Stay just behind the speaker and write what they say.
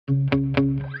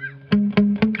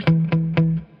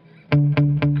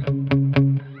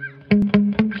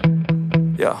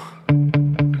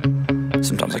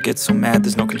get so mad,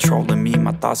 there's no controlling me.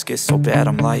 My thoughts get so bad,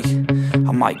 I'm like,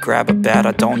 I might grab a bat,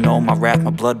 I don't know. My wrath,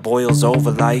 my blood boils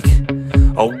over like,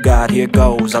 oh God, here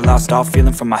goes. I lost all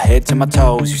feeling from my head to my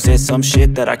toes. You said some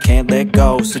shit that I can't let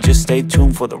go, so just stay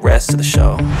tuned for the rest of the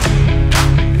show.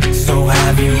 So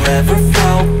have you ever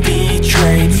felt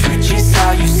betrayed? Switches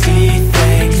how you see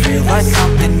things, realize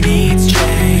something needs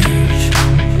change.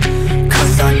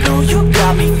 Cause I know you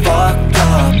got me fucked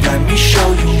up, let me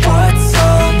show you what's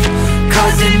up.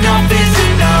 Cause enough is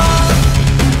enough.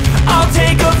 I'll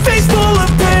take a face full of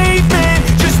pavement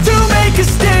just to make a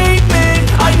statement.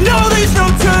 I know there's no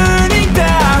turning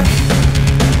back.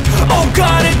 Oh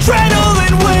God,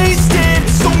 adrenaline wasted,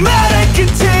 so mad I can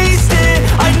taste it.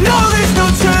 I know there's no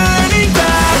turning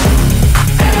back.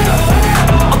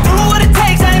 I'll do what it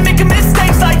takes, I ain't making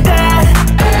mistakes like that.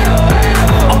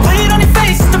 I'll play it on your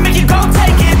face to make you go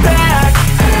take it back.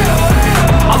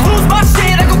 I'll lose my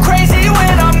shit, I go crazy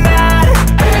when I'm mad.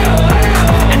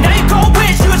 And now you gon'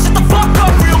 wish you would shut the fuck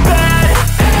up real bad.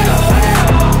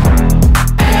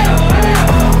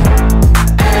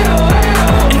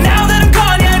 And now that I'm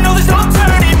gone, yeah, I know there's no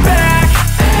turning back.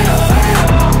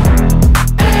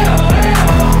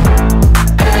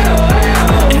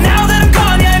 And now that I'm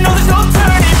gone, yeah, I know there's no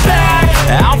turning back.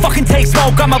 I don't fucking take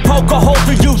smoke, I'ma poke a hole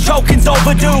through you, choking's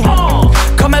overdue.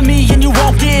 Come at me and you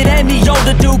won't get any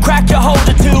older, dude. Crack your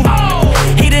holder too.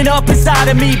 Heating up inside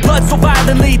of me, blood so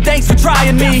violently, thanks for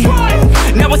trying me.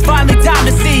 Now it's finally time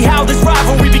to see how this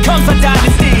rivalry becomes a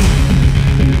dynasty.